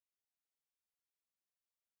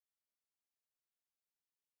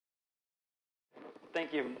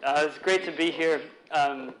Thank you. It's great to be here.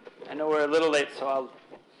 I know we're a little late, so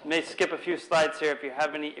I may skip a few slides here.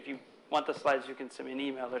 If you want the slides, you can send me an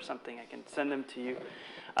email or something. I can send them to you.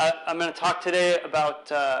 I'm going to talk today about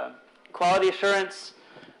quality assurance,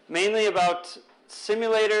 mainly about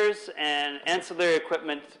simulators and ancillary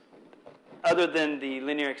equipment other than the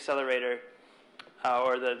linear accelerator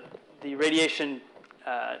or the radiation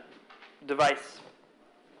device.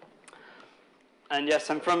 And yes,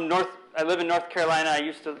 I live in North Carolina.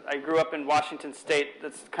 I grew up in Washington State.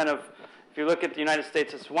 That's kind of, if you look at the United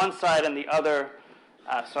States, it's one side and the other.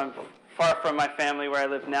 So I'm far from my family where I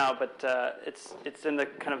live now, but it's in the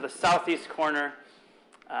kind of the southeast corner.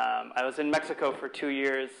 I was in Mexico for 2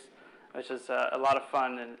 years, which is a lot of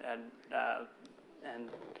fun,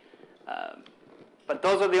 but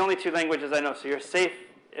those are the only two languages I know. So you're safe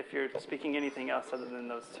if you're speaking anything else other than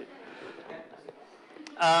those two.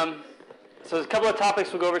 So there's a couple of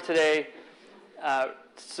topics we'll go over today.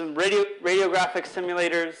 Some radiographic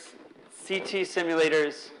simulators, CT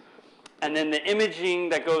simulators, and then the imaging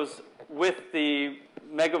that goes with the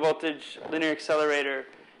megavoltage linear accelerator,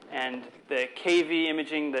 and the KV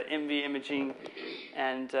imaging, the MV imaging,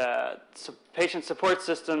 and patient support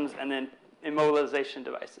systems, and then immobilization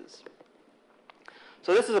devices.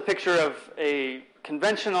 So this is a picture of a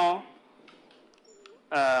conventional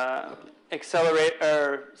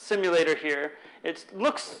simulator here. It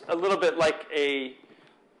looks a little bit like a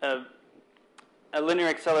linear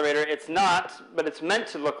accelerator. It's not, but it's meant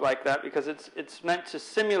to look like that because it's meant to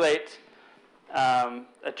simulate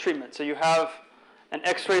a treatment. So you have an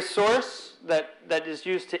X-ray source that is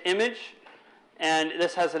used to image, and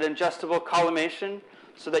this has an adjustable collimation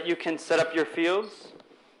so that you can set up your fields.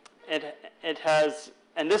 It has,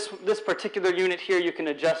 and this particular unit here, you can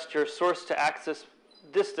adjust your source to axis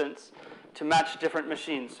distance to match different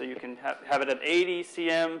machines. So you can have it at 80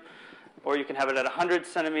 cm, or you can have it at 100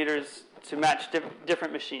 centimeters to match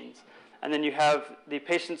different machines. And then you have the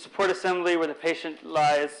patient support assembly where the patient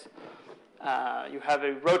lies. You have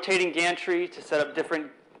a rotating gantry to set up different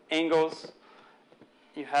angles.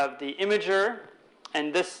 You have the imager,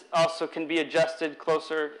 and this also can be adjusted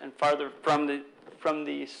closer and farther from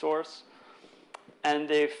the source. And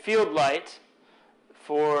the field light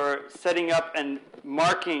for setting up and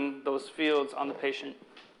marking those fields on the patient.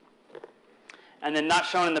 And then not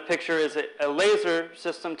shown in the picture is a laser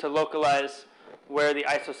system to localize where the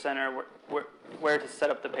isocenter, where to set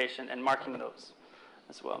up the patient, and marking those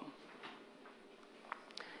as well.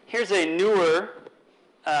 Here's a newer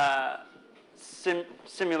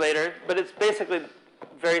simulator, but it's basically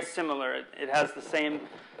very similar. It has the same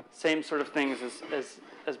sort of things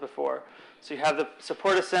as before. So you have the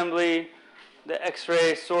support assembly, the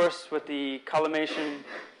X-ray source with the collimation,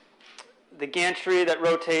 the gantry that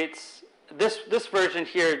rotates. This version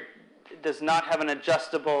here does not have an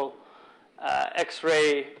adjustable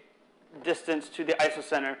X-ray distance to the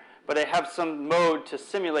isocenter, but I have some mode to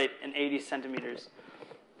simulate an 80 centimeters,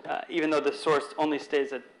 even though the source only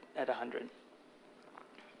stays at 100.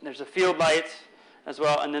 There's a field light as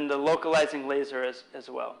well, and then the localizing laser as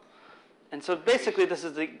well. And so basically this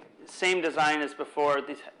is the same design as before.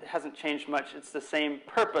 It hasn't changed much. It's the same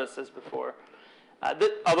purpose as before.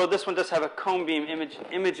 Although this one does have a cone beam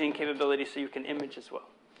imaging capability, so you can image as well.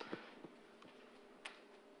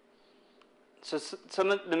 So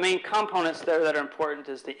some of the main components there that are important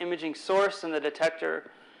is the imaging source and the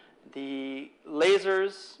detector, the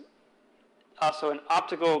lasers, also an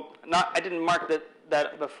optical, I didn't mark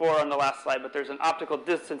that before on the last slide, but there's an optical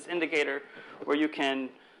distance indicator where you can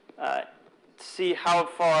see how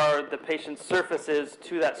far the patient's surface is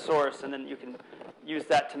to that source, and then you can use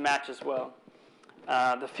that to match as well.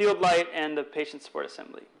 The field light and the patient support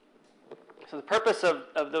assembly. So the purpose of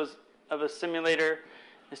a simulator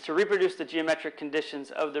is to reproduce the geometric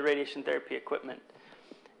conditions of the radiation therapy equipment.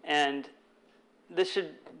 And this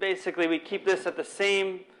should basically, we keep this at the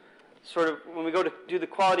same sort of, when we go to do the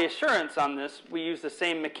quality assurance on this, we use the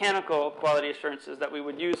same mechanical quality assurances that we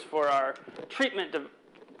would use for our treatment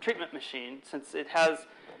machine, since it has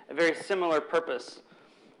a very similar purpose.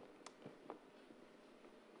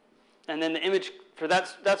 And then the image,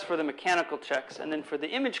 that's for the mechanical checks. And then for the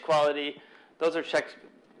image quality, those are checks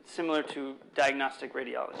similar to diagnostic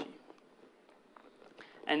radiology.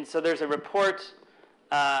 And so there's a report,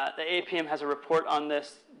 the APM has a report on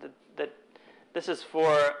this, that this is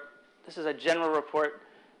a general report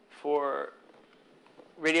for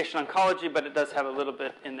radiation oncology, but it does have a little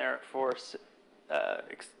bit in there for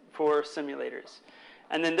simulators.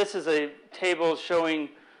 And then this is a table showing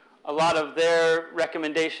a lot of their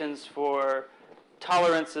recommendations for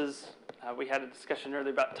tolerances. We had a discussion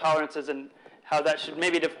earlier about tolerances and how that should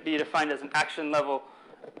maybe be defined as an action level,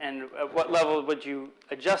 and at what level would you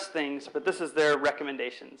adjust things, but this is their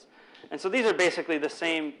recommendations. And so these are basically the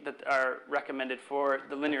same that are recommended for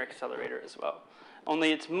the linear accelerator as well,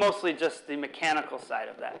 only it's mostly just the mechanical side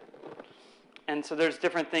of that. And so there's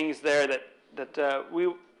different things there that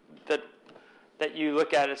you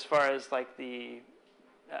look at as far as like the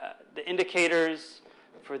indicators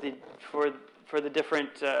for the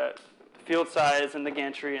different field size and the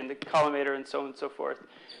gantry and the collimator and so on and so forth,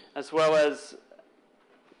 as well as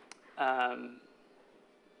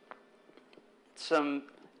some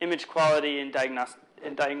image quality and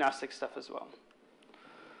diagnostic stuff as well.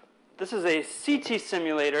 This is a CT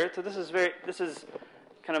simulator. So this is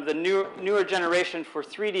kind of the newer generation for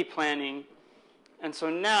 3D planning. And so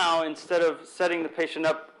now, instead of setting the patient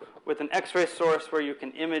up with an X-ray source where you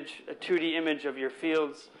can image a 2D image of your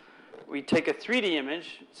fields, we take a 3D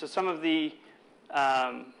image. So some of the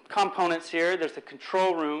components here, there's the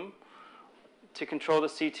control room to control the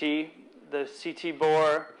CT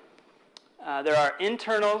bore. There are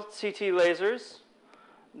internal CT lasers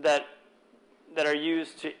that are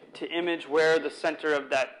used to image where the center of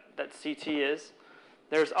that CT is.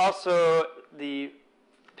 There's also the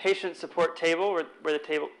patient support table where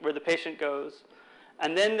the patient goes.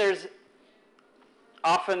 And then there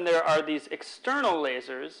are these external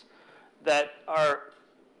lasers that are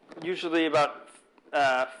usually about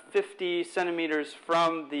 50 centimeters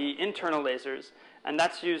from the internal lasers, and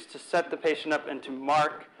that's used to set the patient up and to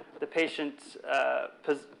mark the patient's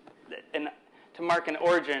to mark an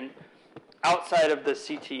origin outside of the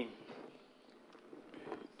CT.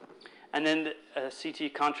 And then a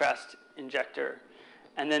CT contrast injector.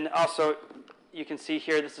 And then also, you can see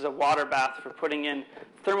here, this is a water bath for putting in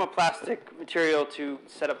thermoplastic material to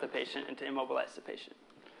set up the patient and to immobilize the patient.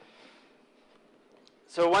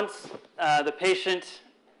 So once the patient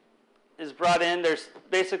is brought in, there's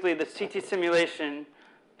basically the CT simulation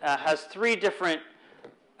has three different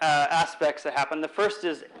aspects that happen. The first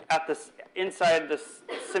is inside the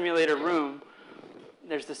simulator room.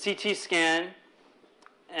 There's the CT scan,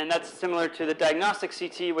 and that's similar to the diagnostic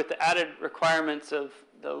CT with the added requirements of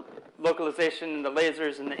the localization and the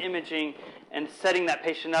lasers and the imaging and setting that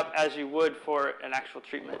patient up as you would for an actual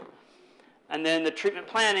treatment. And then the treatment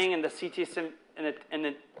planning and the CT and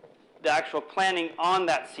the actual planning on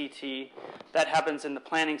that CT, that happens in the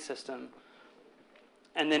planning system.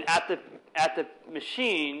 And then at the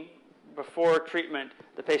machine, before treatment,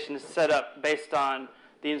 the patient is set up based on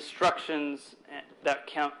the instructions that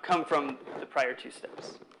come from the prior two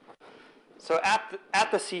steps. So at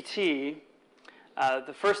the CT,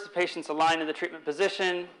 the first the patient's aligned in the treatment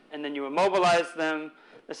position, and then you immobilize them.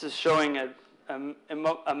 This is showing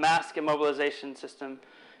a mask immobilization system.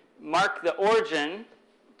 Mark the origin.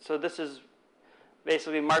 So this is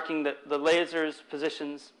basically marking the lasers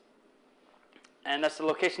positions, and that's the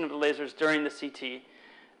location of the lasers during the CT.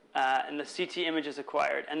 And the CT image is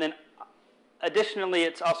acquired. And then additionally,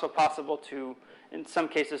 it's also possible to, in some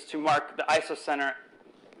cases, to mark the isocenter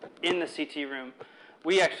in the CT room.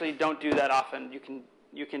 We actually don't do that often.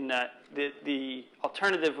 The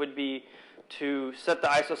alternative would be to set the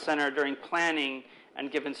isocenter during planning and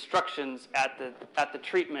give instructions at the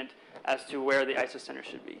treatment as to where the isocenter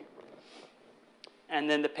should be. And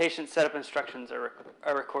then the patient setup instructions are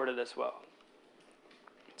recorded as well.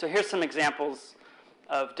 So here's some examples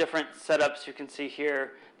of different setups you can see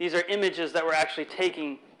here. These are images that were actually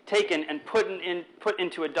taken and put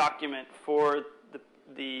into a document for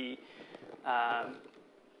the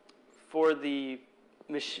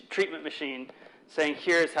treatment machine, saying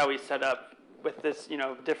here's how we set up with this,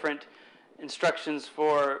 different instructions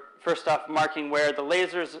for, first off, marking where the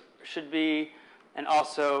lasers should be, and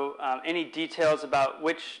also any details about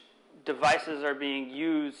which devices are being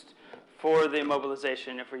used for the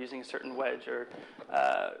immobilization, if we're using a certain wedge or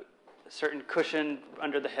a certain cushion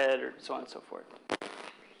under the head, or so on and so forth.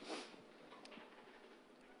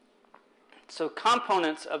 So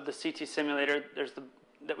components of the CT simulator,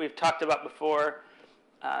 that we've talked about before.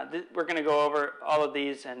 We're going to go over all of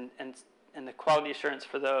these and the quality assurance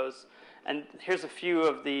for those. And here's a few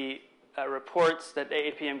of the reports that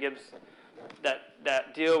AAPM gives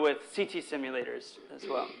that deal with CT simulators as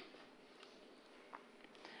well.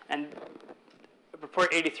 And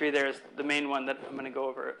report 83 there is the main one that I'm going to go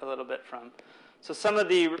over a little bit from. So some of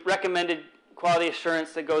the recommended quality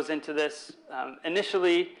assurance that goes into this.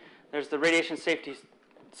 Initially, there's the radiation safety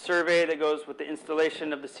survey that goes with the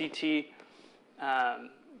installation of the CT.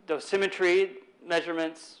 Dosimetry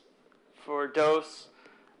measurements for dose,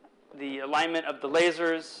 the alignment of the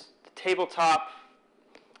lasers, the tabletop,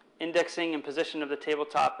 indexing and position of the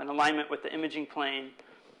tabletop, and alignment with the imaging plane,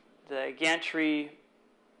 the gantry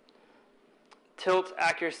tilt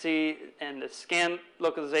accuracy, and the scan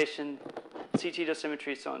localization, CT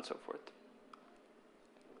dosimetry, so on and so forth.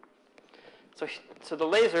 So the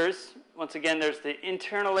lasers, once again, there's the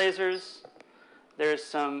internal lasers. There's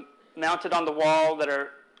some mounted on the wall that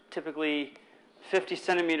are typically 50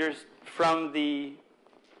 centimeters from the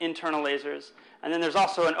internal lasers. And then there's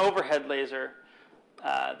also an overhead laser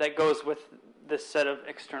that goes with this set of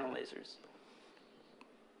external lasers.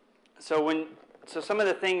 So some of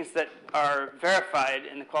the things that are verified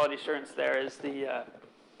in the quality assurance there is the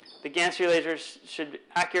gantry lasers should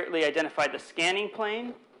accurately identify the scanning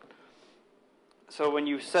plane. So when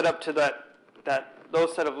you set up to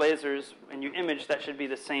those set of lasers and you image, that should be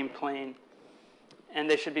the same plane. And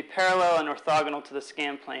they should be parallel and orthogonal to the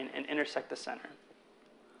scan plane and intersect the center.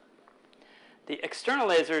 The external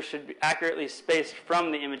lasers should be accurately spaced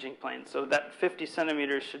from the imaging plane. So that 50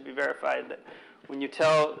 centimeters should be verified. That when you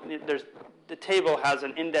tell, the table has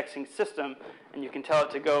an indexing system, and you can tell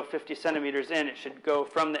it to go 50 centimeters in, it should go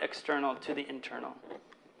from the external to the internal.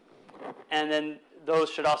 And then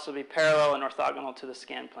those should also be parallel and orthogonal to the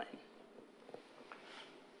scan plane.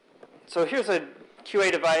 So here's a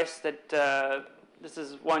QA device that, this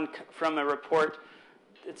is one from a report.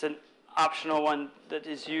 It's an optional one that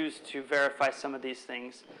is used to verify some of these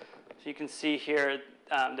things. So you can see here,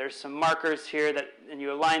 there's some markers here and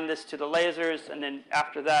you align this to the lasers, and then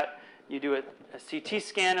after that, you do a CT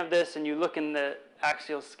scan of this, and you look in the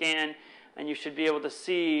axial scan, and you should be able to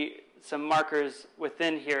see some markers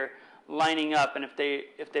within here lining up, and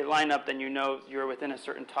if they line up, then you know you're within a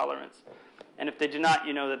certain tolerance. And if they do not,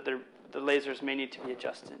 you know that the lasers may need to be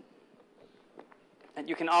adjusted. And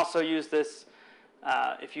you can also use this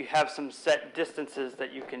if you have some set distances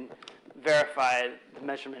that you can verify the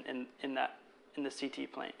measurement in the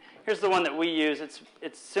CT plane. Here's the one that we use.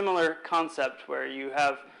 It's similar concept where you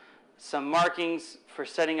have some markings for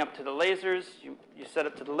setting up to the lasers. You set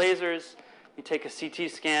up to the lasers. You take a CT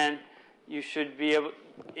scan. You should be able,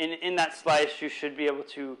 in that slice, you should be able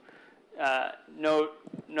to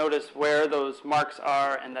notice where those marks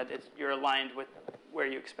are and that you're aligned with where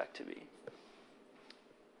you expect to be.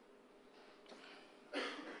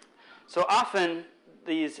 So often,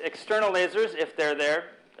 these external lasers, if they're there,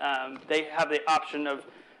 they have the option of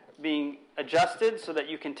being adjusted so that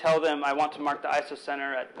you can tell them, I want to mark the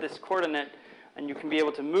isocenter at this coordinate, and you can be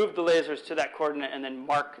able to move the lasers to that coordinate and then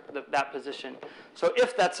mark that position. So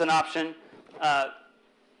if that's an option,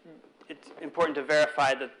 it's important to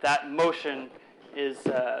verify that that motion is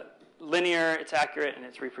linear, it's accurate, and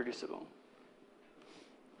it's reproducible.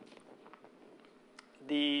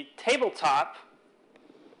 The tabletop,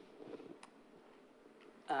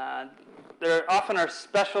 there often are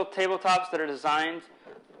special tabletops that are designed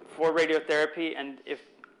for radiotherapy, and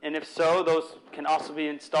if so, those can also be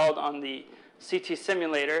installed on the CT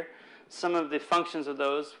simulator. Some of the functions of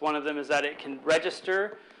those, one of them is that it can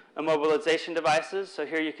register immobilization devices. So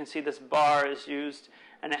here you can see this bar is used,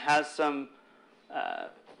 and it has some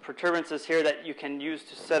perturbances here that you can use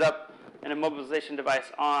to set up an immobilization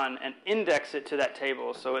device on and index it to that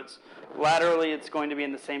table. So it's laterally, it's going to be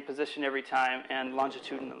in the same position every time, and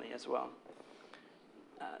longitudinally as well.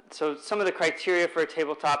 So some of the criteria for a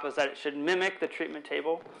tabletop is that it should mimic the treatment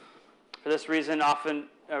table. For this reason, often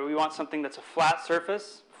we want something that's a flat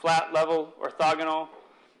surface, flat, level, orthogonal.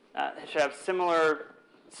 It should have similar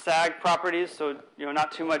sag properties, so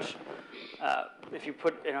not too much. If you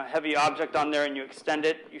put a heavy object on there and you extend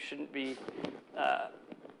it, you shouldn't be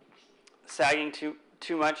sagging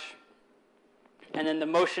too much. And then the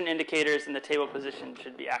motion indicators in the table position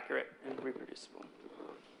should be accurate and reproducible.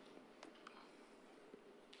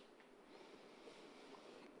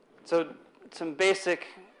 So some basic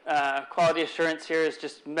quality assurance here is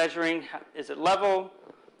just measuring, is it level,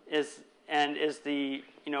 if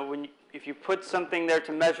you put something there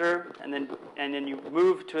to measure and then you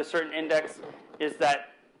move to a certain index, is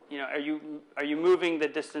that, are you moving the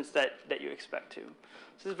distance that you expect to?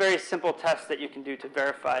 This is a very simple test that you can do to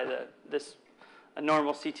verify a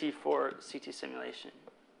normal CT for CT simulation.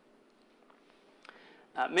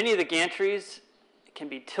 Many of the gantries can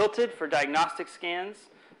be tilted for diagnostic scans.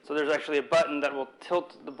 So there's actually a button that will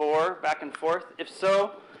tilt the bore back and forth. If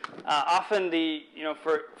so, often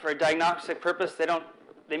for a diagnostic purpose,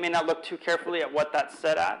 they may not look too carefully at what that's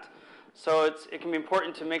set at. So it can be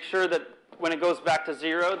important to make sure that when it goes back to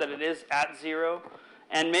 0, that it is at 0,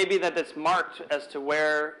 and maybe that it's marked as to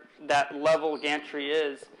where that level gantry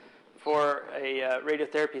is for a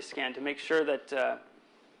radiotherapy scan to make sure that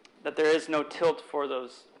there is no tilt for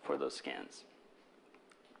those scans.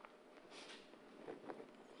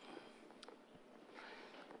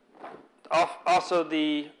 Also,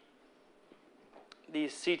 the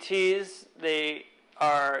these CTs, they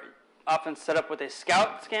are often set up with a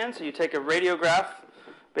scout scan. So you take a radiograph.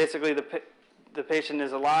 Basically, the patient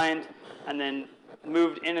is aligned and then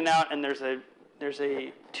moved in and out, and there's a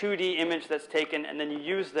 2D image that's taken, and then you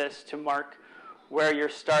use this to mark where your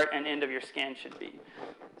start and end of your scan should be.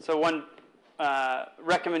 So one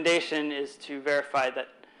recommendation is to verify that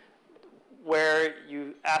where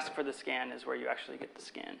you ask for the scan is where you actually get the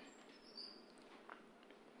scan.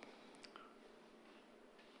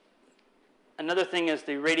 Another thing is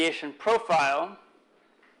the radiation profile.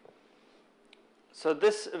 So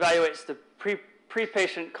this evaluates the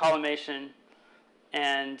pre-patient collimation,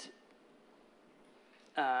 and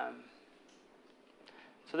so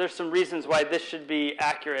there's some reasons why this should be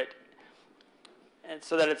accurate, and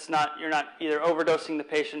so that you're not either overdosing the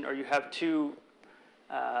patient or you have too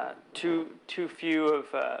few of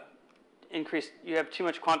you have too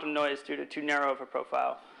much quantum noise due to too narrow of a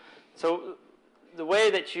profile. So the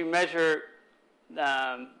way that you measure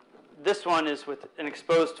this one is with an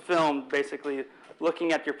exposed film, basically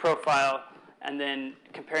looking at your profile and then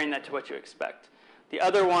comparing that to what you expect. The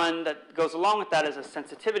other one that goes along with that is a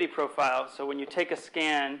sensitivity profile. So when you take a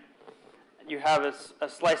scan, you have a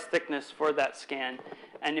slice thickness for that scan.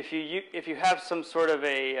 And if you have some sort of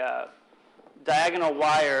a diagonal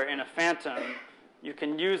wire in a phantom, you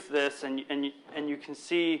can use this, and you can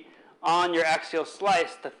see on your axial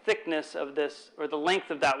slice the thickness of this, or the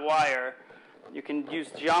length of that wire. You can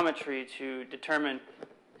use geometry to determine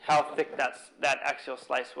how thick that axial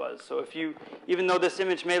slice was. So even though this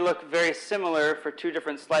image may look very similar for two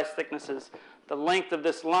different slice thicknesses, the length of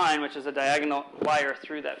this line, which is a diagonal wire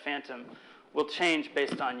through that phantom, will change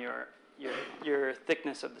based on your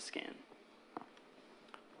thickness of the scan.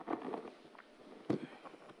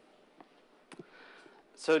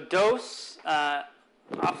 So dose,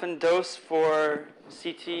 often dose for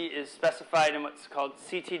CT is specified in what's called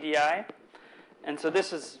CTDI. And so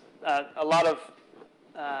this is a lot of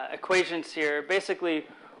equations here. Basically,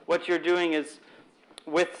 what you're doing is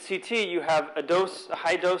with CT, you have a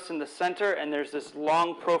high dose in the center, and there's this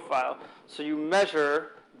long profile. So you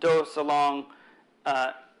measure dose along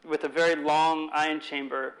with a very long ion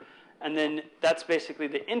chamber, and then that's basically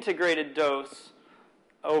the integrated dose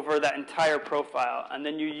over that entire profile. And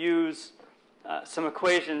then you use some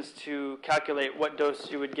equations to calculate what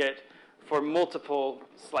dose you would get for multiple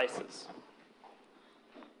slices.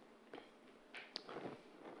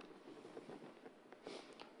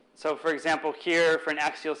 So for example, here for an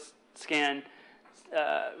axial scan,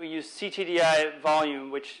 we use CTDI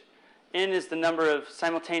volume, which N is the number of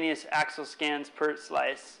simultaneous axial scans per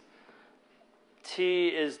slice. T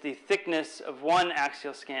is the thickness of one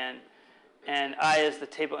axial scan, and I is the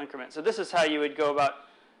table increment. So this is how you would go about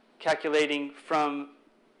calculating from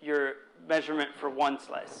your measurement for one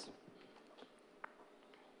slice.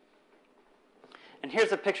 And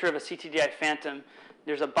here's a picture of a CTDI phantom.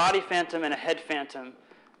 There's a body phantom and a head phantom.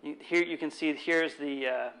 Here you can see here's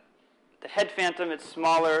the head phantom. It's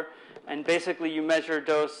smaller, and basically you measure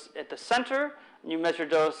dose at the center, and you measure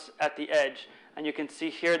dose at the edge. And you can see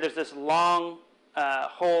here there's this long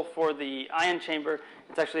hole for the ion chamber.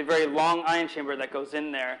 It's actually a very long ion chamber that goes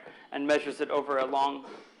in there and measures it over a long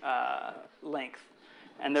length.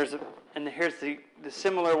 And here's the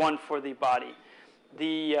similar one for the body.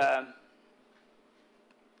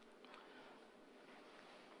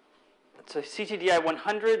 So CTDI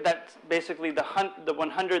 100, that's basically the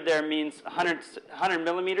 100 there means 100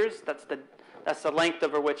 millimeters. That's the length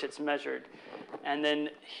over which it's measured. And then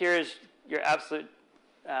here's your absolute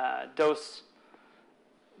dose.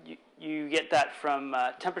 You get that from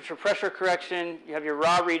temperature pressure correction. You have your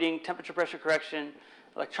raw reading, temperature pressure correction,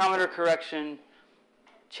 electrometer correction,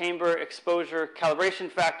 chamber exposure, calibration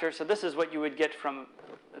factor. So this is what you would get from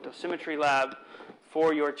a dosimetry lab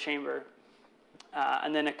for your chamber.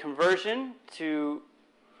 And then a conversion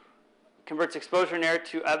converts exposure and air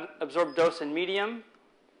to absorb dose and medium.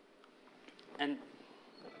 And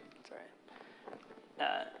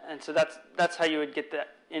so that's how you would get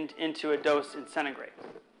that into a dose in centigrade.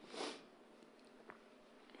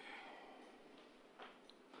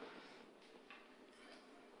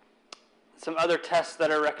 Some other tests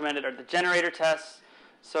that are recommended are the generator tests.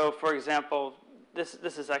 So, for example, this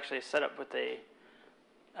is actually set up with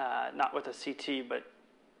not with a CT, but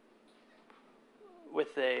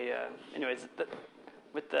with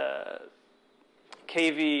with the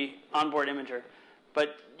KV onboard imager.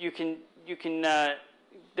 But you can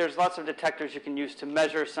there's lots of detectors you can use to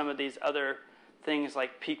measure some of these other things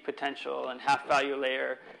like peak potential and half value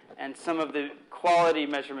layer and some of the quality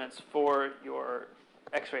measurements for your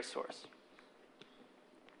X-ray source.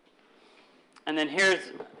 And then here's,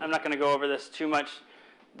 I'm not going to go over this too much.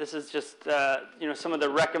 This is just some of the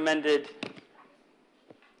recommended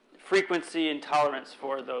frequency and tolerance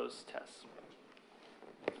for those tests.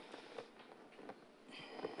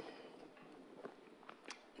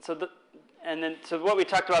 So what we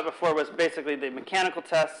talked about before was basically the mechanical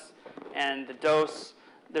tests and the dose.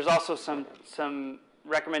 There's also some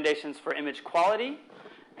recommendations for image quality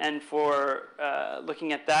and for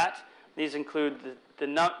looking at that. These include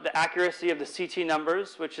the accuracy of the CT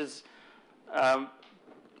numbers, which is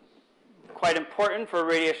quite important for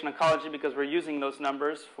radiation oncology because we're using those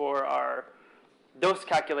numbers for our dose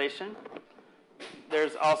calculation.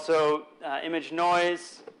 There's also image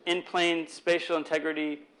noise, in-plane spatial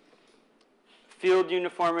integrity, field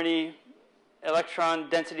uniformity, electron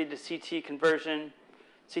density to CT conversion,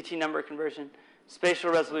 CT number conversion,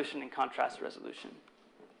 spatial resolution, and contrast resolution.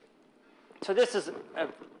 So this is a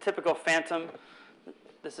typical phantom.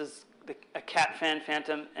 This is a CAT fan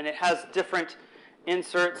phantom, and it has different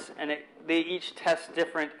inserts, and they each test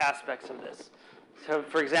different aspects of this. So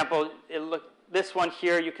for example, this one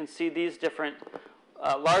here, you can see these different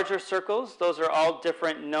larger circles. Those are all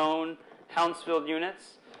different known Hounsfield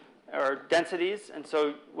units or densities. And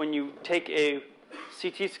so when you take a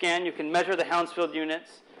CT scan, you can measure the Hounsfield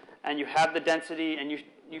units, and you have the density, and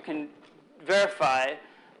you can verify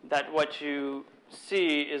that what you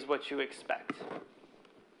see is what you expect.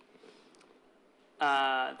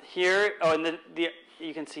 Here, and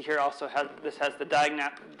you can see here also this has the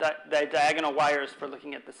diagonal wires for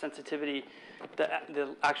looking at the sensitivity,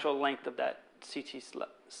 the actual length of that CT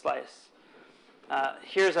slice.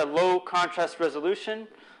 Here's a low contrast resolution.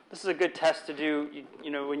 This is a good test to do.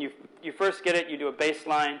 When you first get it, you do a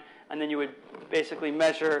baseline, and then you would basically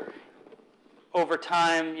measure over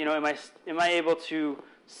time. Am I able to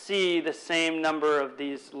see the same number of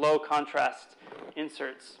these low contrast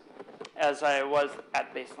inserts as I was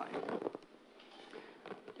at baseline?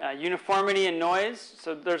 Uniformity and noise.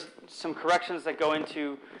 So there's some corrections that go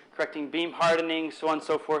into correcting beam hardening, so on and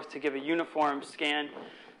so forth, to give a uniform scan.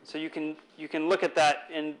 So you can look at that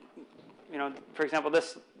in, for example,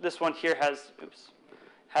 this one here has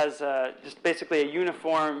just basically a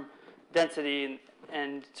uniform density,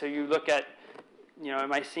 and so you look at,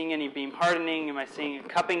 am I seeing any beam hardening? Am I seeing a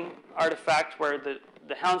cupping artifact where the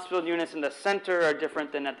Hounsfield units in the center are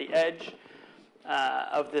different than at the edge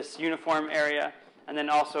of this uniform area? And then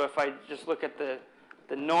also, if I just look at the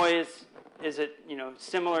noise, is it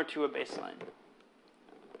similar to a baseline?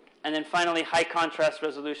 And then finally, high contrast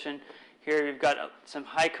resolution. Here you've got some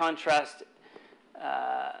high contrast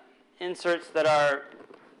inserts that are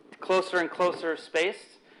closer and closer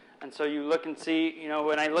spaced. And so you look and see,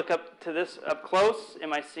 when I look up to this up close,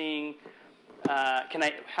 am I seeing,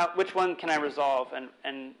 which one can I resolve?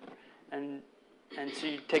 And so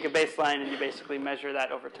you take a baseline and you basically measure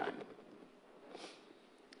that over time.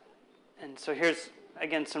 And so here's,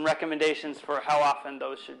 again, some recommendations for how often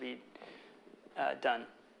those should be done.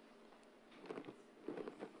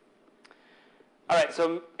 All right,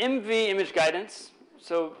 so MV image guidance.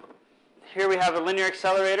 So here we have a linear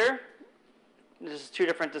accelerator. This is two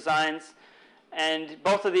different designs. And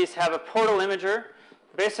both of these have a portal imager.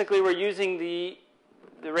 Basically, we're using the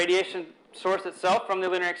radiation source itself from the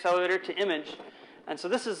linear accelerator to image. And so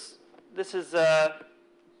this is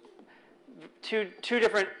two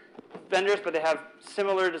different vendors, but they have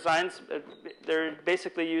similar designs. They're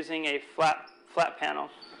basically using a flat panel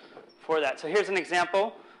for that. So here's an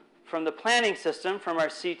example from the planning system from our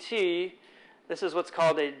CT. This is what's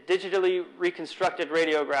called a digitally reconstructed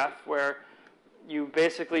radiograph, where you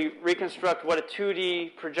basically reconstruct what a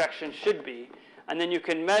 2D projection should be, and then you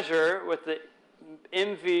can measure with the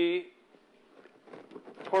MV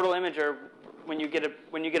portal imager when you get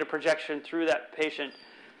a projection through that patient,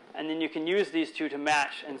 and then you can use these two to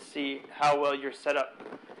match and see how well your setup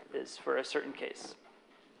is for a certain case.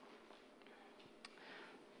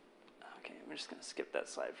 Okay, we're just going to skip that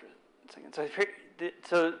slide for a second.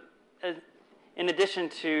 So in addition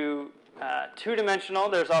to two-dimensional,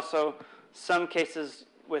 there's also some cases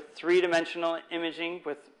with three-dimensional imaging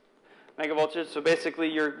with megavoltage. So basically,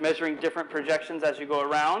 you're measuring different projections as you go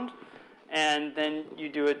around, and then you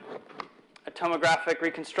do a tomographic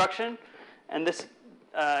reconstruction. And this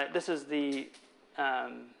is the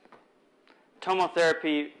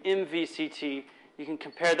tomotherapy MVCT. You can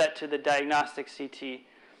compare that to the diagnostic CT,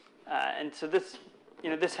 and so this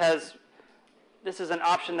is an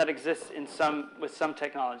option that exists with some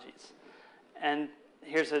technologies. And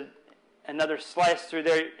here's another slice through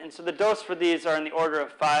there. And so the dose for these are in the order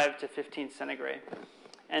of 5 to 15 centigrade.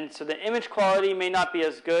 And so the image quality may not be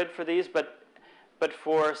as good for these, but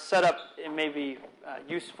for setup, it may be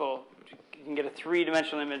useful You can get a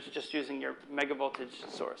three-dimensional image just using your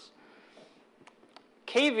megavoltage source.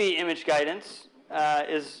 KV image guidance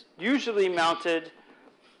is usually mounted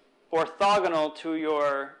orthogonal to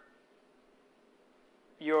your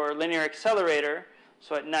linear accelerator,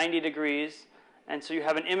 so at 90 degrees. And so you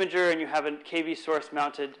have an imager and you have a KV source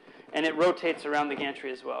mounted, and it rotates around the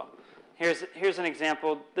gantry as well. Here's an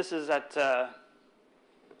example. This is at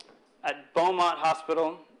Beaumont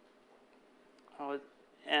Hospital,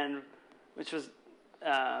 and which was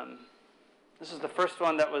this was the first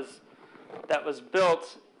one that was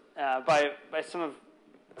built by some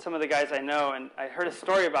of the guys I know. And I heard a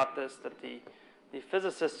story about this, that the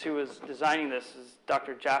physicist who was designing this is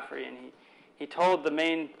Dr. Jaffrey, and he told the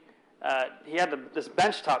main he had this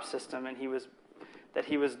benchtop system and he was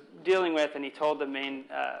dealing with, and he told the main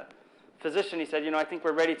physician, he said, I think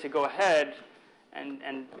we're ready to go ahead and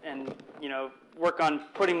work on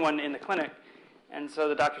putting one in the clinic. And so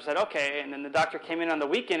the doctor said, okay. And then the doctor came in on the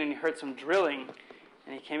weekend and he heard some drilling.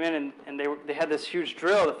 And he came in and they had this huge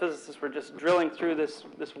drill. The physicists were just drilling through this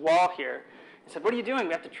wall here. He said, what are you doing?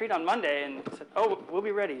 We have to treat on Monday. And he said, oh, we'll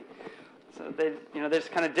be ready. So they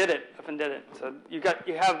just kind of did it, up and did it. So you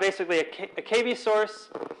have basically a KV source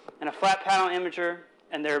and a flat panel imager,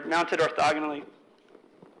 and they're mounted orthogonally.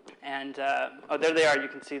 And there they are. You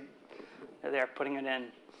can see there they are putting it in.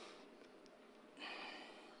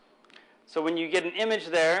 So when you get an image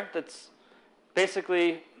there, that's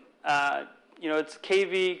basically, it's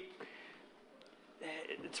KV.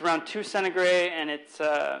 It's around 2 centigrade, and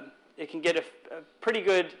it can get a pretty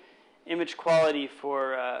good image quality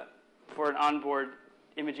for an onboard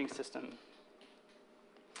imaging system.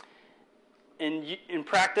 In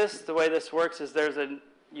practice, the way this works is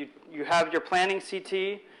you have your planning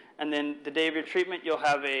CT, and then the day of your treatment, you'll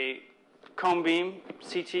have a cone beam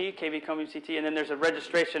CT, KV cone beam CT, and then there's a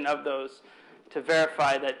registration of those to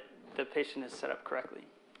verify that the patient is set up correctly.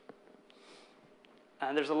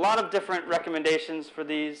 And there's a lot of different recommendations for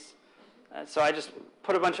these, so I just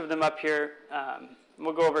put a bunch of them up here.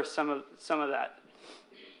 We'll go over some of that.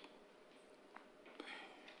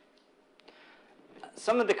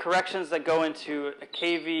 Some of the corrections that go into a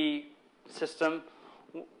KV system,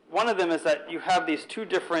 one of them is that you have these two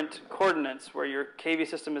different coordinates where your KV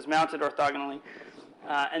system is mounted orthogonally,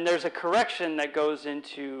 and there's a correction that goes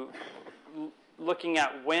into looking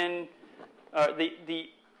at when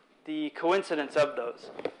the coincidence of those.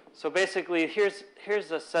 So basically,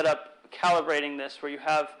 here's a setup calibrating this where you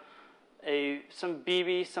have some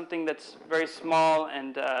BB, something that's very small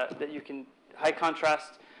and that you can high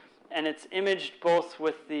contrast, and it's imaged both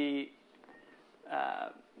with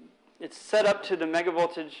it's set up to the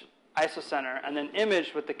megavoltage isocenter and then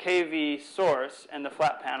imaged with the KV source and the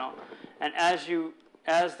flat panel. And as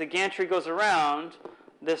the gantry goes around,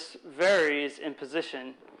 this varies in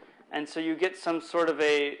position. And so you get some sort of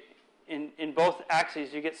in both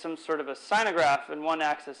axes, you get some sort of a sinograph in one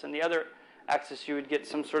axis, and the other axis you would get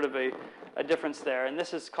some sort of a difference there. And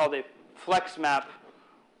this is called a flex map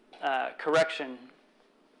correction,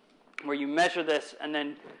 where you measure this and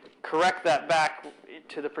then correct that back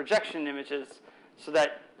to the projection images so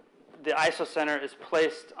that the isocenter is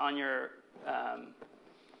placed on your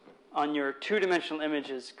two-dimensional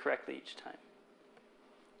images correctly each time.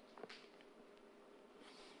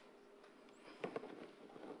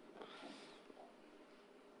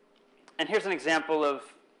 And here's an example of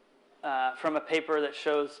from a paper that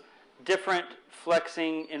shows different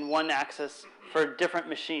flexing in one axis for different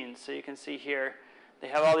machines. So you can see here they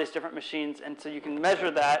have all these different machines, and so you can measure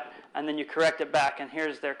that, and then you correct it back, and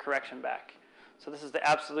here's their correction back. So this is the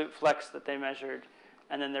absolute flex that they measured,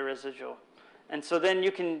 and then the residual. And so then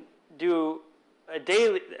you can do a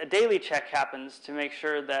daily check happens to make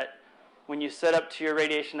sure that when you set up to your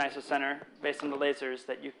radiation isocenter based on the lasers,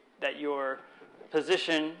 that your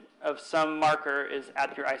position of some marker is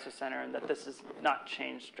at your isocenter, and that this is not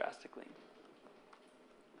changed drastically.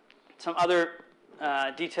 Some other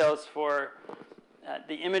details for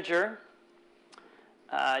the imager.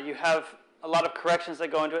 You have a lot of corrections that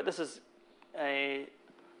go into it. This is a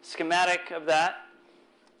schematic of that.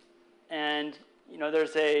 And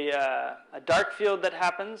there's a dark field that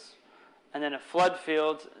happens, and then a flood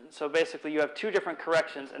field. So basically you have two different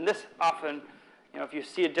corrections. And this often, if you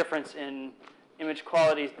see a difference in image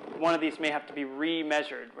quality, one of these may have to be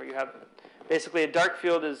remeasured, where you have basically a dark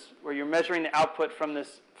field is where you're measuring the output from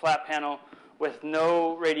this flat panel with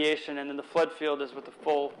no radiation, and then the flood field is with the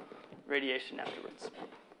full radiation afterwards.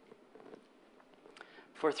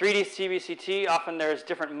 For 3D CBCT, often there's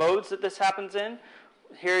different modes that this happens in.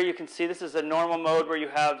 Here you can see this is a normal mode where you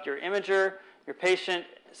have your imager, your patient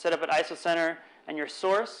set up at isocenter, and your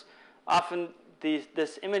source. Often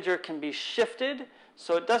this imager can be shifted,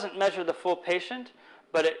 so it doesn't measure the full patient,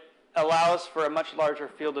 but it allows for a much larger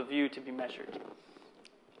field of view to be measured.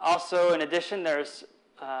 Also, in addition, there's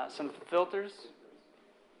some filters.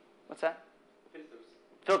 What's that?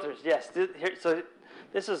 Filters, yes. So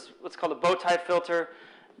this is what's called a bow tie filter.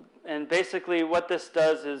 And basically what this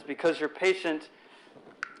does is, because your patient,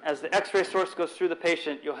 as the X-ray source goes through the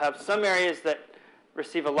patient, you'll have some areas that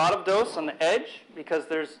receive a lot of dose on the edge because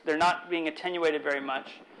they're not being attenuated very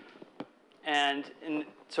much. And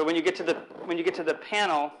so when you get to the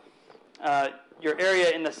panel, your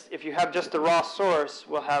area if you have just the raw source,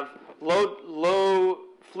 will have low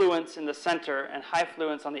fluence in the center and high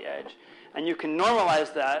fluence on the edge. And you can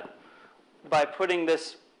normalize that by putting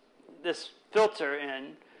this filter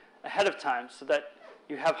in ahead of time, so that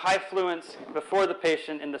you have high fluence before the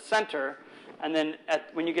patient in the center, and then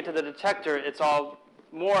when you get to the detector, it's all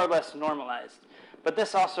more or less normalized. But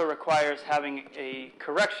this also requires having a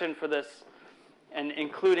correction for this, and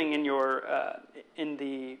including in your in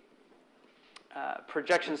the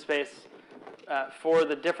projection space for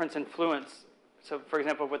the difference in fluence. So, for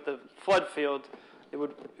example, with the flood field,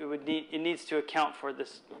 it needs to account for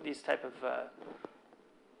these type of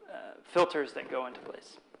filters that go into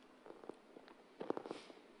place.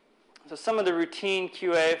 So some of the routine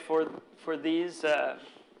QA for these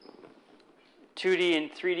 2D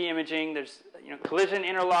and 3D imaging, there's collision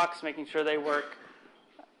interlocks, making sure they work,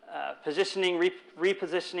 positioning,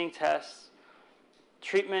 repositioning tests,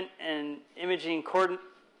 treatment and imaging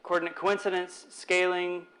coordinate coincidence,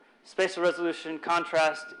 scaling, spatial resolution,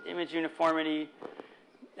 contrast, image uniformity,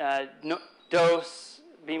 dose,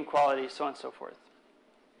 beam quality, so on and so forth.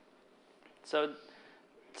 So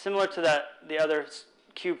similar to the other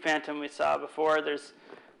cube phantom we saw before, there's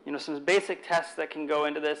some basic tests that can go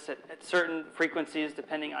into this at certain frequencies,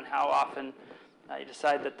 depending on how often you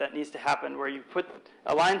decide that needs to happen, where you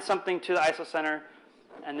align something to the isocenter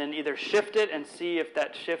and then either shift it and see if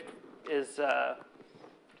that shift is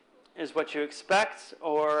what you expect,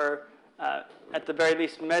 or at the very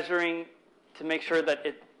least measuring to make sure that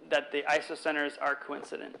the isocenters are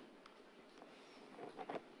coincident.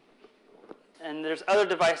 And there's other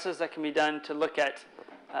devices that can be done to look at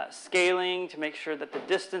scaling, to make sure that the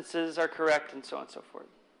distances are correct, and so on and so forth.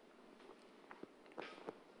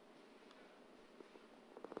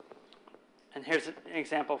 And here's an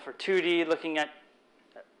example for 2D, looking at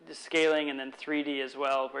the scaling, and then 3D as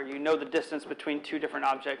well, where you know the distance between two different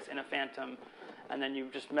objects in a phantom, and then you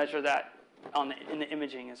just measure that in the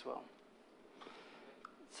imaging as well.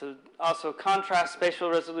 So also contrast, spatial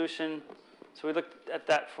resolution. So we looked at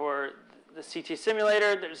that for the CT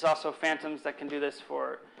simulator. There's also phantoms that can do this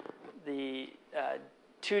for the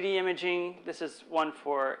 2D imaging. This is one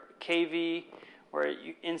for KV, where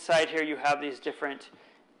inside here you have these different,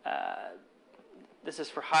 this is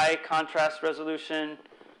for high contrast resolution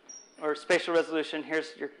or spatial resolution.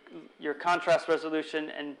 Here's your contrast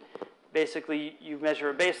resolution, and basically you measure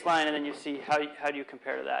a baseline and then you see how do you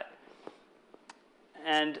compare to that.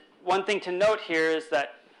 And one thing to note here is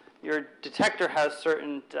that your detector has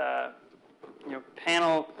certain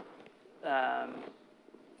panel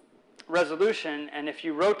resolution, and if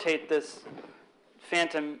you rotate this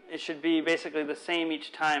phantom, it should be basically the same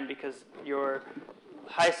each time, because your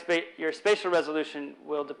spatial resolution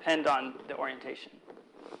will depend on the orientation.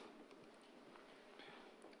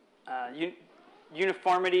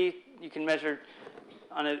 Uniformity, you can measure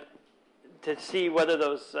to see whether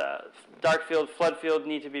those dark field, flood field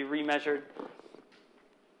need to be remeasured.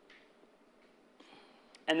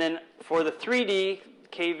 And then for the 3D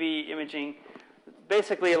KV imaging,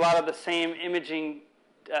 basically a lot of the same imaging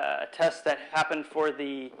tests that happen for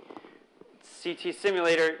the CT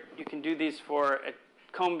simulator, you can do these for a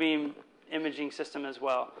cone beam imaging system as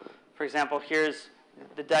well. For example, here's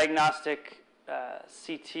the diagnostic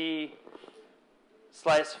CT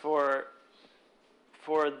slice for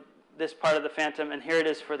this part of the phantom, and here it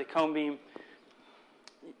is for the cone beam.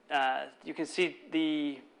 You can see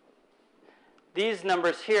these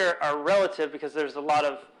numbers here are relative because there's a lot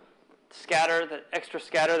of scatter, that extra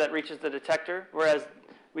scatter that reaches the detector, whereas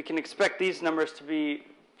we can expect these numbers to be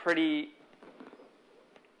pretty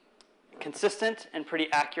consistent and pretty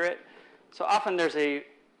accurate. So often there's a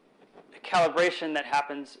calibration that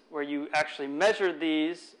happens where you actually measure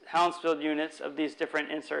these Hounsfield units of these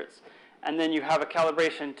different inserts, and then you have a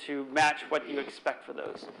calibration to match what you expect for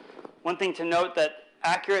those. One thing to note, that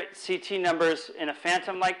accurate CT numbers in a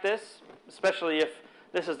phantom like this, especially if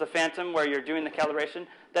this is the phantom where you're doing the calibration,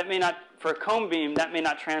 that may not, for a cone beam, that may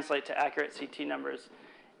not translate to accurate CT numbers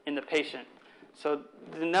in the patient. So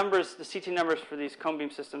the CT numbers for these cone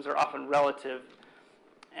beam systems are often relative,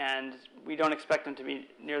 and we don't expect them to be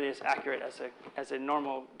nearly as accurate as a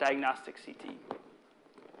normal diagnostic CT.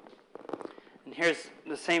 And here's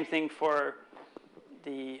the same thing for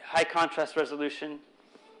the high contrast resolution,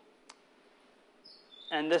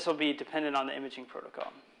 and this will be dependent on the imaging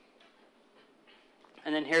protocol.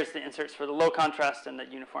 And then here's the inserts for the low contrast and the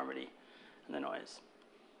uniformity and the noise.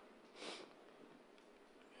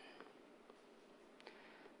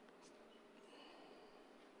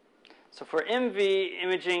 So for MV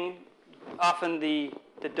imaging, often the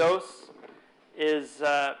dose is,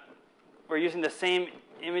 we're using the same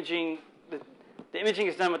imaging, the imaging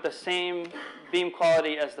is done with the same beam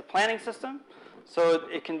quality as the planning system. So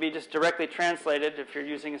it can be just directly translated. If you're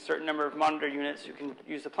using a certain number of monitor units, you can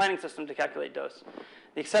use the planning system to calculate dose.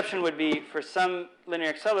 The exception would be for some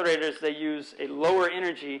linear accelerators, they use a lower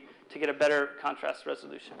energy to get a better contrast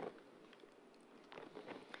resolution.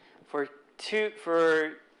 For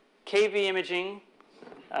KV imaging,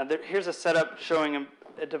 here's a setup showing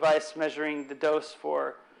a device measuring the dose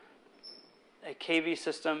for a KV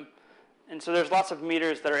system. And so there's lots of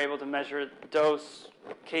meters that are able to measure dose,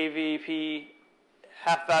 KVP,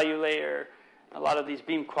 half value layer, a lot of these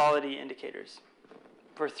beam quality indicators.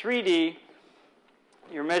 For 3D,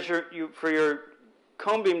 for your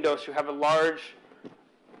cone beam dose, you have a large,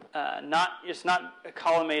 it's not a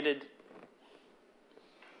collimated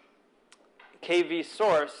KV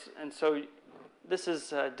source, and so this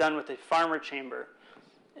is done with a Farmer chamber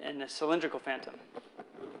and a cylindrical phantom.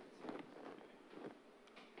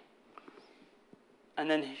 And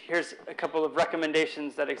then here's a couple of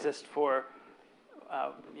recommendations that exist for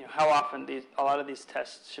how often a lot of these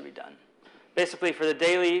tests should be done. Basically, for the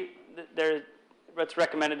daily, what's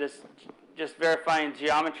recommended is just verifying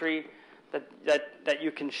geometry, that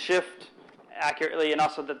you can shift accurately, and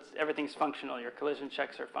also that everything's functional. Your collision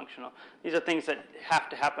checks are functional. These are things that have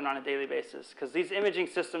to happen on a daily basis, because these imaging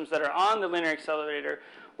systems that are on the linear accelerator,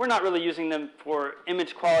 we're not really using them for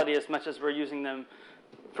image quality as much as we're using them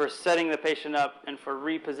for setting the patient up and for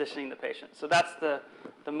repositioning the patient. So that's the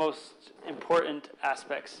most important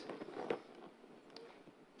aspects.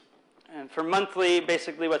 And for monthly,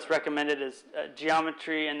 basically what's recommended is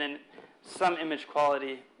geometry and then some image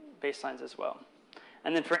quality baselines as well.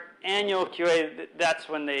 And then for annual QA, that's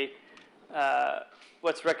when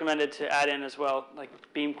what's recommended to add in as well, like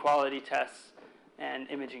beam quality tests and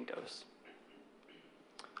imaging dose.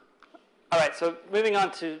 All right, so moving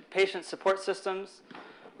on to patient support systems.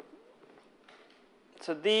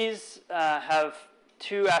 So these have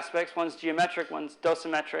two aspects. One's geometric, one's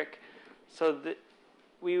dosimetric. So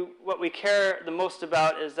what we care the most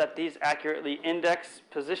about is that these accurately index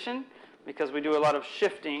position, because we do a lot of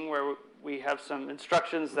shifting where we have some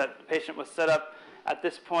instructions that the patient was set up at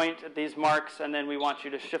this point, at these marks, and then we want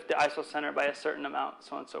you to shift the isocenter by a certain amount,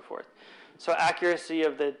 so on and so forth. So accuracy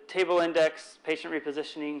of the table index, patient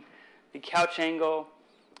repositioning, the couch angle,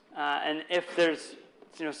 and if there's,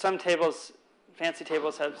 some tables, fancy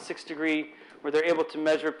tables have 6-degree where they're able to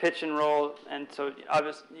measure pitch and roll, and so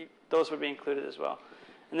obviously those would be included as well.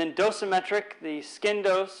 And then dosimetric, the skin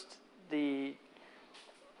dosed,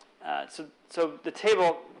 so the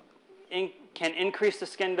table can increase the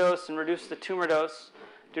skin dose and reduce the tumor dose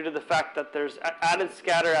due to the fact that there's added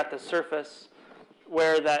scatter at the surface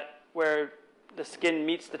where the skin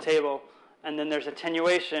meets the table, and then there's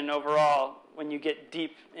attenuation overall when you get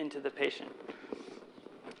deep into the patient.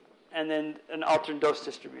 And then an altered dose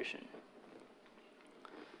distribution.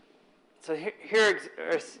 So here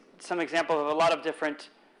are some examples of a lot of different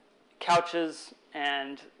couches,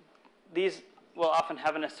 and these will often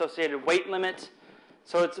have an associated weight limit.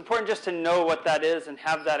 So it's important just to know what that is and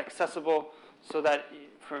have that accessible so that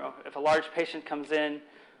if a large patient comes in,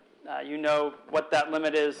 you know what that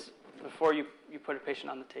limit is before you put a patient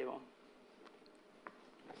on the table.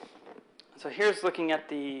 So here's looking at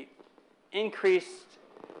the increased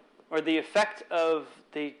or the effect of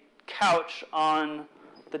the couch on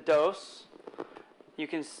the dose.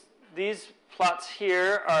 These plots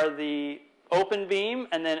here are the open beam,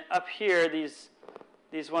 and then up here,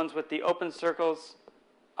 these ones with the open circles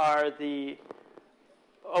are the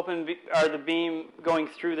beam going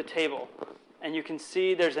through the table. And you can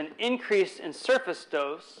see there's an increase in surface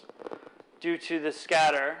dose due to the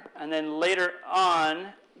scatter, and then later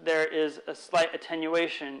on there is a slight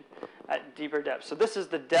attenuation at deeper depth. So this is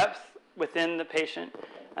the depth within the patient,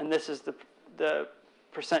 and this is the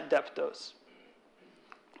percent depth dose.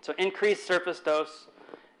 So increased surface dose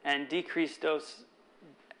and decreased dose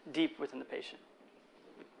deep within the patient.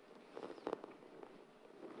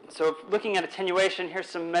 So looking at attenuation, here's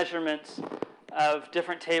some measurements of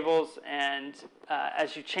different tables, and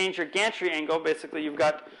as you change your gantry angle, basically you've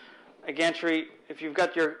got a gantry, if you've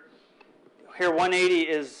got your, here 180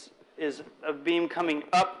 is a beam coming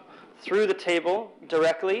up through the table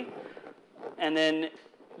directly, and then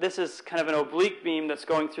this is kind of an oblique beam that's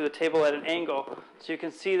going through the table at an angle. So you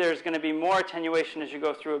can see there's going to be more attenuation as you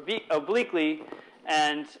go through obliquely,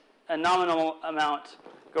 and a nominal amount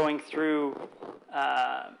going through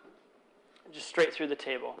just straight through the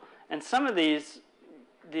table. And some of these,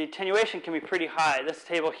 the attenuation can be pretty high. This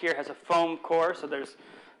table here has a foam core, so there's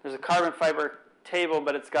a carbon fiber table,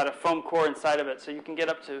 but it's got a foam core inside of it, so you can get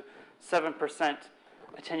up to 7%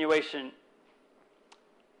 attenuation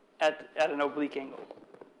at an oblique angle.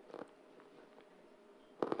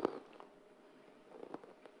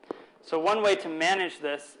 So one way to manage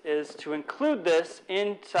this is to include this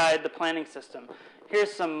inside the planning system.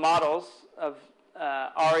 Here's some models of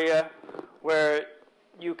ARIA where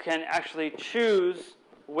you can actually choose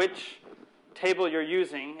which table you're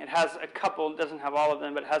using. It has a couple, it doesn't have all of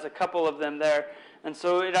them, but it has a couple of them there. And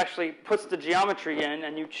so it actually puts the geometry in,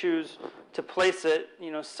 and you choose to place it,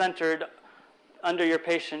 centered under your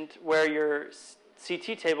patient where your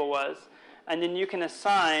CT table was. And then you can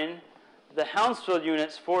assign the Hounsfield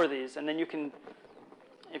units for these. And then you can,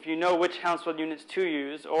 if you know which Hounsfield units to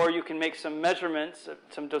use, or you can make some measurements,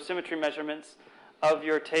 some dosimetry measurements of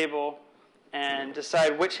your table and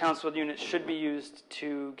decide which Hounsfield units should be used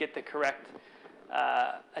to get the correct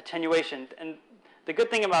attenuation. And the good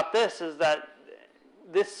thing about this is that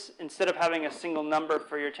this, instead of having a single number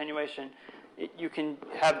for your attenuation, you can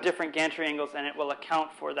have different gantry angles, and it will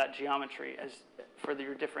account for that geometry as for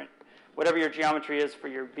your different, whatever your geometry is for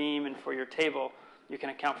your beam and for your table, you can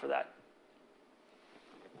account for that.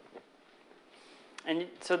 And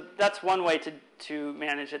so that's one way to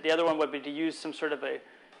manage it. The other one would be to use some sort of a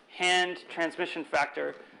hand transmission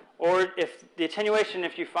factor, or if the attenuation,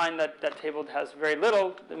 if you find that that table has very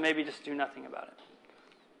little, then maybe just do nothing about it.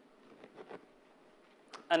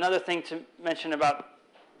 Another thing to mention about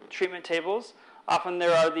treatment tables, often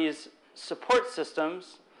there are these support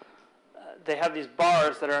systems. They have these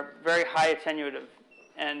bars that are very high attenuative.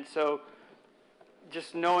 And so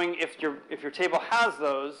just knowing if your table has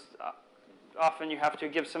those, often you have to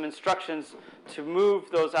give some instructions to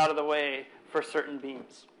move those out of the way for certain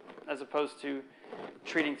beams, as opposed to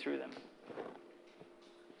treating through them.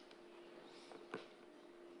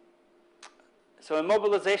 So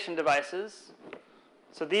immobilization devices,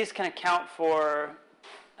 so these can account for,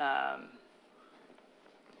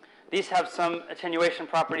 these have some attenuation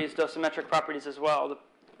properties, dosimetric properties as well.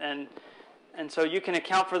 And so you can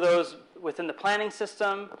account for those within the planning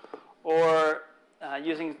system, or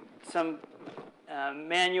using some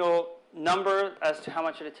manual number as to how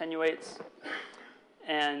much it attenuates.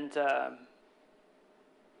 And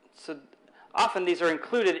so often these are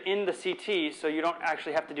included in the CT, so you don't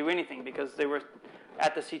actually have to do anything because they were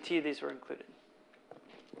at the CT, these were included.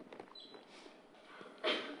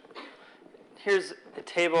 Here's a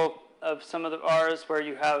table of some of ours where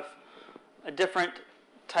you have different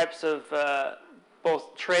types of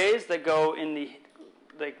both trays that go in the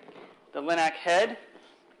Linac head,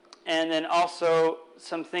 and then also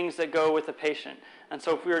some things that go with the patient. And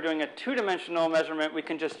so if we were doing a two-dimensional measurement, we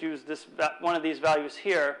can just use this one of these values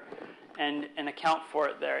here and account for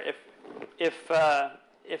it there. If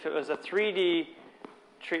it was a 3D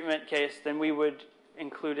treatment case, then we would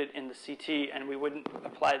include it in the CT, and we wouldn't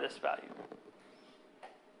apply this value.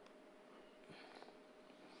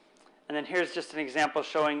 And then here's just an example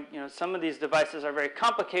showing, some of these devices are very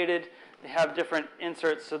complicated. They have different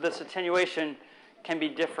inserts, so this attenuation can be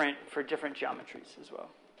different for different geometries as well.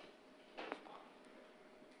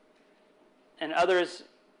 And others,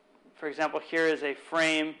 for example, here is a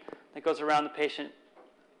frame that goes around the patient.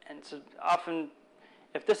 And so often,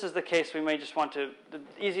 if this is the case, we may just want to, the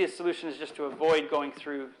easiest solution is just to avoid going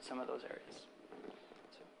through some of those areas.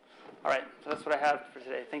 So, all right, so that's what I have for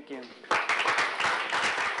today. Thank you.